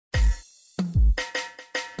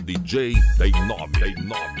DJ tem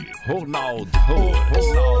nome, Ronaldo Roots.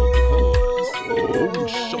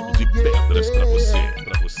 Show de pedras pra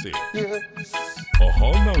você. O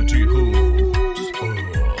Ronaldo Roots,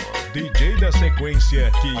 DJ da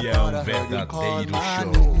sequência que é um verdadeiro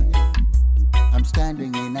show. I'm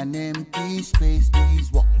standing in an empty space, these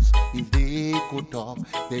walls, if they could talk,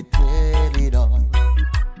 they'd tell it all.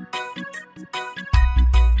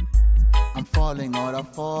 I'm falling out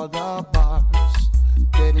of all the bars,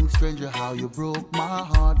 getting stranger how you broke my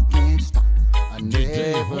heart, can't stop. I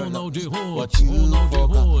DJ never Ronaldo what you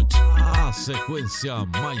Roots, forgot. a sequência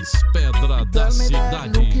mais pedra da Tell me that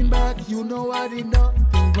looking cidade. back, you know I did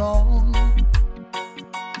nothing wrong.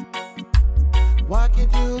 Why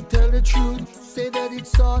can't you tell the truth? Say that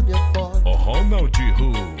it's all your fault. O Ronaldo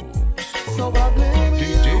Roots, So I blame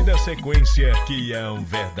DJ you da sequência que é um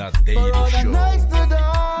verdadeiro for all the show. nights that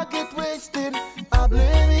I get wasted. I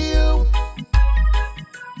blame you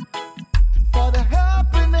for the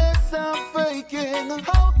happiness I'm faking.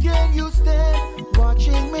 How can you stand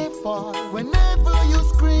watching me fall? Whenever you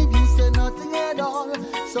scream, you say nothing at all.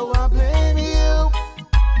 So I blame you.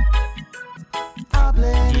 I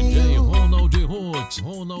blame DJ you.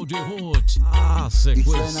 Ronaldo Roots, a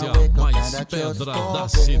sequência mais pedra da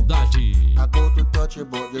cidade. I go to touch you,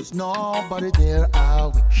 but there's nobody there. I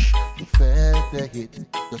wish you felt the hit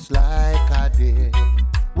just like I did.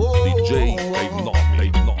 Whoa, DJ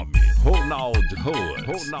tem nome, Ronaldo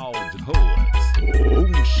Roots.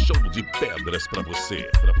 Show de pedras pra você.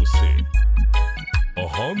 O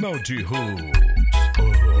Ronaldo Roots,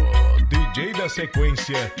 DJ da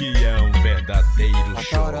sequência que é um verdadeiro I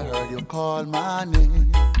show. thought I heard you call my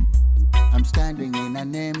name. I'm standing in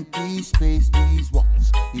an empty space, these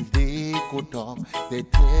walls, if they could talk, they'd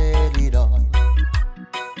tell it all.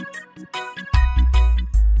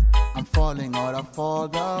 I'm falling out of all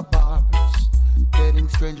the bars, getting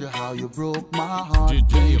stranger how you broke my heart. DJ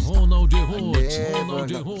Please, Ronaldo I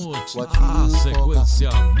never Roots, lost what a you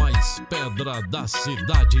sequência forgot. mais pedra da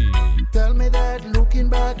cidade. Tell me that looking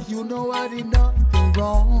back, you know I did nothing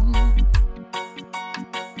wrong.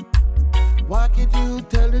 Why can't you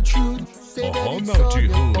tell the truth? Say O that it's Ronaldo all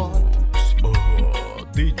your fault.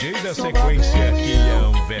 Roots, DJ da sequência que é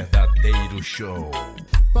um verdadeiro show.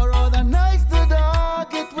 For all the nights that I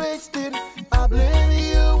get wasted, I blame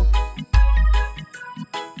you.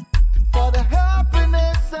 For the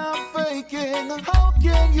happiness I'm faking, how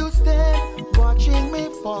can you stand watching me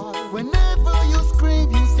fall? Whenever you scream,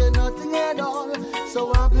 you say nothing at all.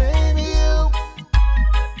 So I blame you.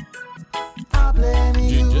 I blame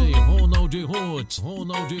DJ you.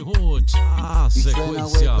 Ronaldo Roots, a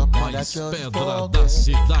sequência mais pedra da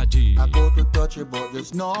cidade. I go to touch you, but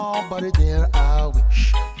there's nobody there. I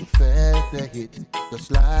wish you felt the hit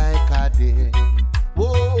just like I did.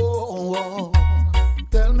 Whoa, whoa.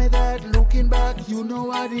 Tell me that looking back, you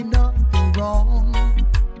know I did nothing wrong.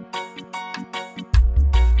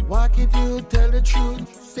 Why can't you tell the truth?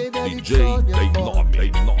 Say that it's DJ all your tem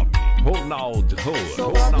fault. nome, Ronaldo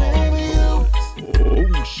So I blame you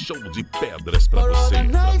Roots. Show de pedras pra for all the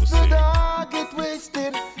nights você. that I get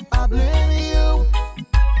wasted. I blame you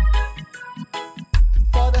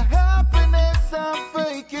for the happiness I'm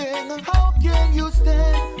faking. How can you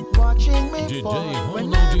stand watching me DJ fall? Ronaldo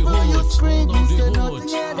Whenever you scream, you say Roots,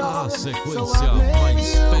 nothing at a all. So sequência I blame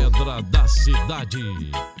mais you pedra da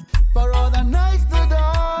cidade. for all the nights that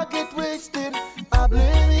I get wasted. I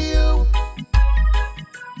blame you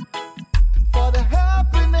for the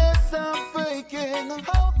happiness I'm faking.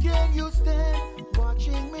 How can you stand